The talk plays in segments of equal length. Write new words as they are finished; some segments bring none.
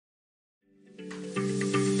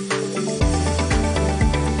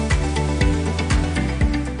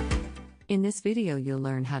In this video you'll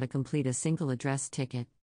learn how to complete a single address ticket.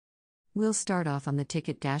 We'll start off on the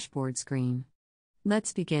ticket dashboard screen.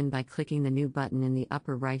 Let's begin by clicking the New button in the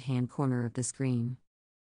upper right-hand corner of the screen.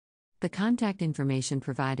 The contact information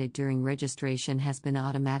provided during registration has been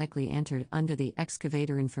automatically entered under the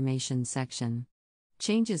Excavator Information section.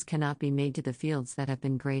 Changes cannot be made to the fields that have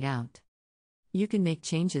been grayed out. You can make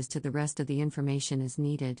changes to the rest of the information as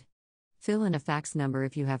needed. Fill in a fax number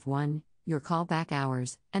if you have one, your callback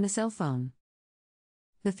hours, and a cell phone.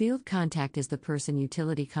 The field contact is the person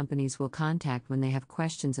utility companies will contact when they have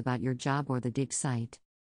questions about your job or the dig site.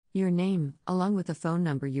 Your name, along with the phone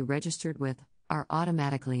number you registered with, are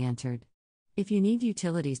automatically entered. If you need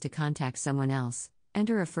utilities to contact someone else,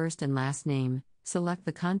 enter a first and last name, select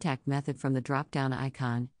the contact method from the drop-down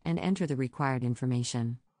icon, and enter the required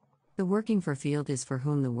information. The working for field is for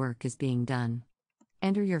whom the work is being done.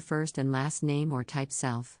 Enter your first and last name or type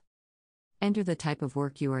self. Enter the type of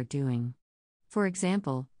work you are doing. For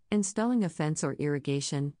example, installing a fence or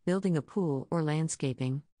irrigation, building a pool, or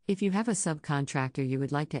landscaping. If you have a subcontractor you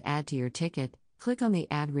would like to add to your ticket, click on the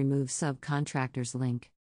Add Remove Subcontractors link.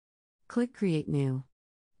 Click Create New.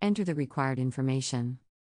 Enter the required information.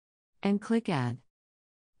 And click Add.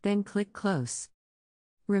 Then click Close.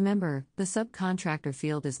 Remember, the subcontractor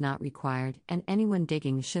field is not required, and anyone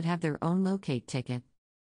digging should have their own locate ticket.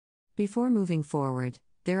 Before moving forward,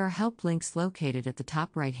 there are help links located at the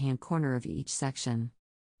top right-hand corner of each section.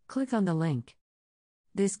 Click on the link.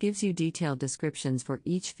 This gives you detailed descriptions for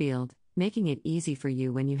each field, making it easy for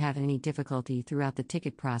you when you have any difficulty throughout the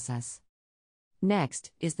ticket process.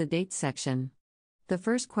 Next is the Dates section. The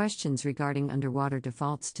first questions regarding underwater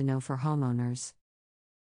defaults to know for homeowners.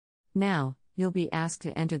 Now, you'll be asked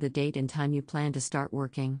to enter the date and time you plan to start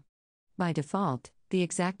working. By default, the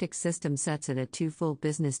Exactix system sets it at 2 full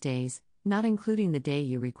business days, not including the day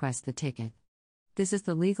you request the ticket. This is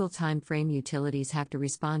the legal time frame utilities have to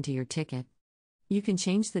respond to your ticket. You can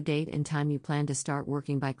change the date and time you plan to start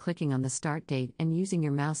working by clicking on the start date and using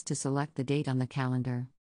your mouse to select the date on the calendar.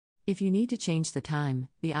 If you need to change the time,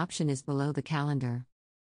 the option is below the calendar.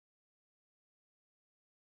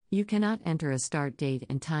 You cannot enter a start date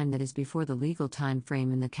and time that is before the legal time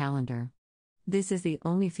frame in the calendar. This is the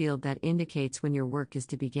only field that indicates when your work is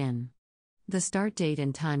to begin. The start date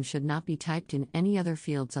and time should not be typed in any other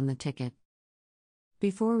fields on the ticket.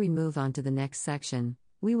 Before we move on to the next section,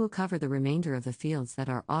 we will cover the remainder of the fields that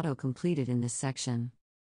are auto-completed in this section.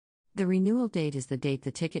 The renewal date is the date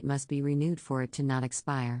the ticket must be renewed for it to not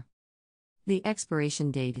expire. The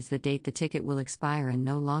expiration date is the date the ticket will expire and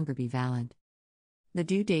no longer be valid. The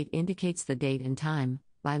due date indicates the date and time.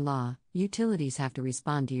 By law, utilities have to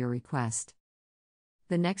respond to your request.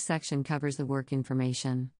 The next section covers the work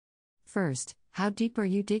information. First, how deep are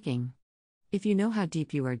you digging? If you know how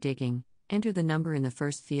deep you are digging, enter the number in the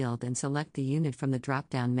first field and select the unit from the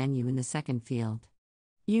drop-down menu in the second field.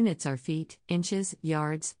 Units are feet, inches,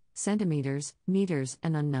 yards, centimeters, meters,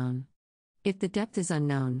 and unknown. If the depth is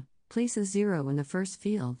unknown, place a 0 in the first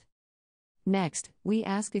field. Next, we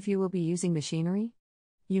ask if you will be using machinery.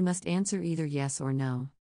 You must answer either yes or no.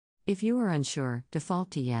 If you are unsure,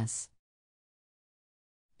 default to yes.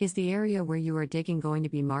 Is the area where you are digging going to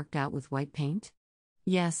be marked out with white paint?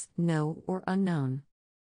 Yes, no, or unknown.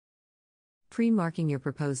 Pre-marking your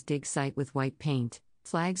proposed dig site with white paint,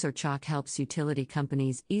 flags or chalk helps utility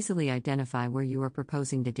companies easily identify where you are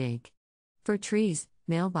proposing to dig. For trees,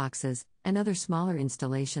 mailboxes, and other smaller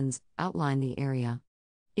installations, outline the area.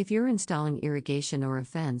 If you're installing irrigation or a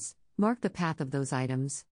fence, mark the path of those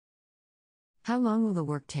items. How long will the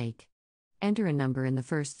work take? Enter a number in the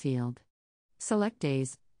first field. Select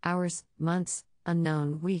days, hours, months,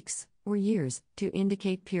 unknown, weeks, or years to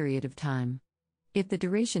indicate period of time. If the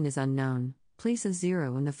duration is unknown, place a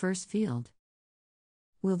 0 in the first field.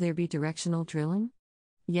 Will there be directional drilling?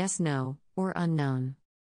 Yes, no, or unknown.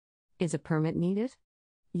 Is a permit needed?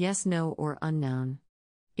 Yes, no, or unknown.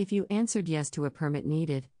 If you answered yes to a permit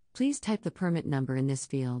needed, please type the permit number in this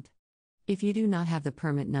field. If you do not have the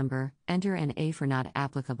permit number, enter an A for not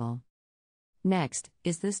applicable. Next,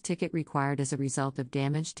 is this ticket required as a result of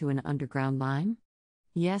damage to an underground line?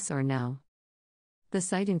 Yes or no. The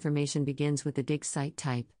site information begins with the dig site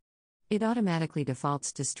type. It automatically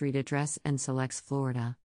defaults to street address and selects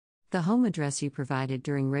Florida. The home address you provided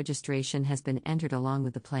during registration has been entered along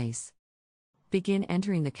with the place. Begin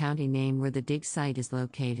entering the county name where the dig site is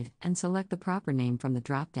located and select the proper name from the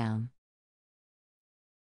drop-down.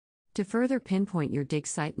 To further pinpoint your dig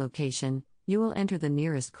site location, you will enter the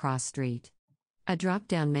nearest cross street. A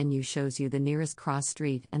drop-down menu shows you the nearest cross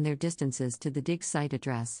street and their distances to the dig site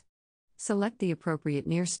address. Select the appropriate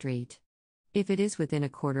near street. If it is within a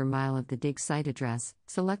quarter-mile of the dig site address,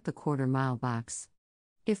 select the quarter-mile box.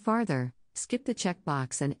 If farther, skip the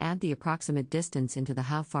checkbox and add the approximate distance into the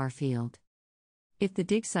how far field. If the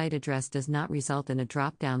dig site address does not result in a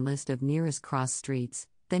drop-down list of nearest cross streets,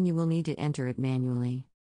 then you will need to enter it manually.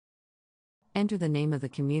 Enter the name of the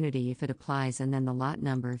community if it applies and then the lot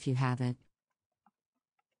number if you have it.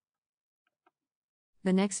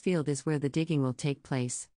 The next field is where the digging will take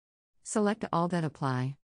place. Select all that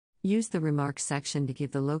apply. Use the remarks section to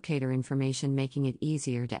give the locator information, making it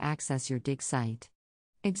easier to access your dig site.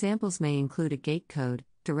 Examples may include a gate code,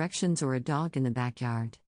 directions, or a dog in the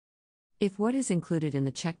backyard. If what is included in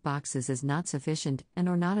the checkboxes is not sufficient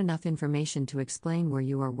and/or not enough information to explain where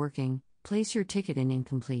you are working, place your ticket in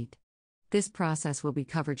incomplete. This process will be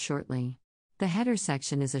covered shortly. The header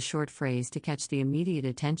section is a short phrase to catch the immediate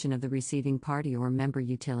attention of the receiving party or member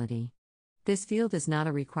utility. This field is not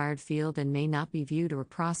a required field and may not be viewed or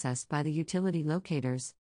processed by the utility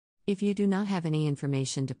locators. If you do not have any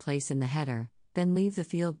information to place in the header, then leave the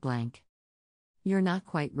field blank. You're not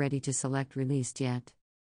quite ready to select released yet.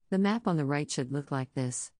 The map on the right should look like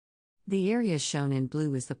this. The area shown in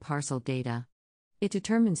blue is the parcel data. It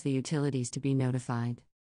determines the utilities to be notified.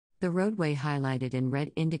 The roadway highlighted in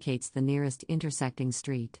red indicates the nearest intersecting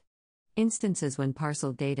street. Instances when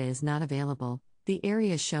parcel data is not available, the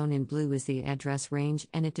area shown in blue is the address range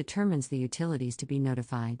and it determines the utilities to be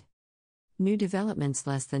notified. New developments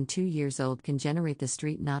less than 2 years old can generate the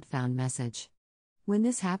street not found message. When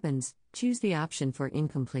this happens, choose the option for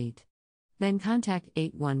incomplete. Then contact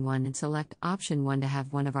 811 and select option 1 to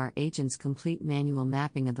have one of our agents complete manual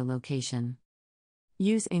mapping of the location.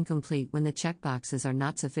 Use incomplete when the checkboxes are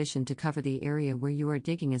not sufficient to cover the area where you are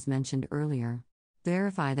digging as mentioned earlier.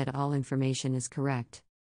 Verify that all information is correct.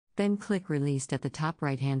 Then click Released at the top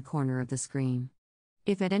right-hand corner of the screen.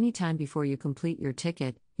 If at any time before you complete your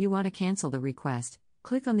ticket, you want to cancel the request,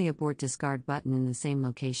 click on the Abort Discard button in the same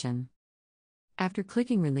location. After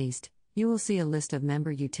clicking Released, you will see a list of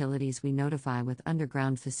member utilities we notify with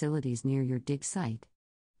underground facilities near your dig site.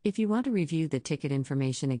 If you want to review the ticket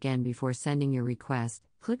information again before sending your request,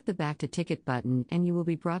 click the Back to Ticket button and you will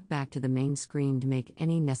be brought back to the main screen to make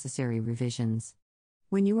any necessary revisions.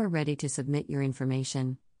 When you are ready to submit your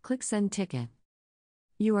information, click Send Ticket.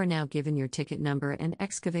 You are now given your ticket number and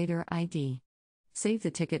excavator ID. Save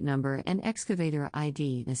the ticket number and excavator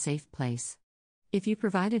ID in a safe place. If you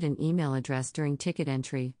provided an email address during ticket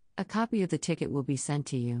entry, a copy of the ticket will be sent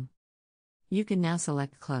to you. You can now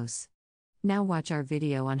select Close. Now watch our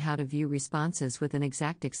video on how to view responses with an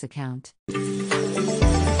Exactix account.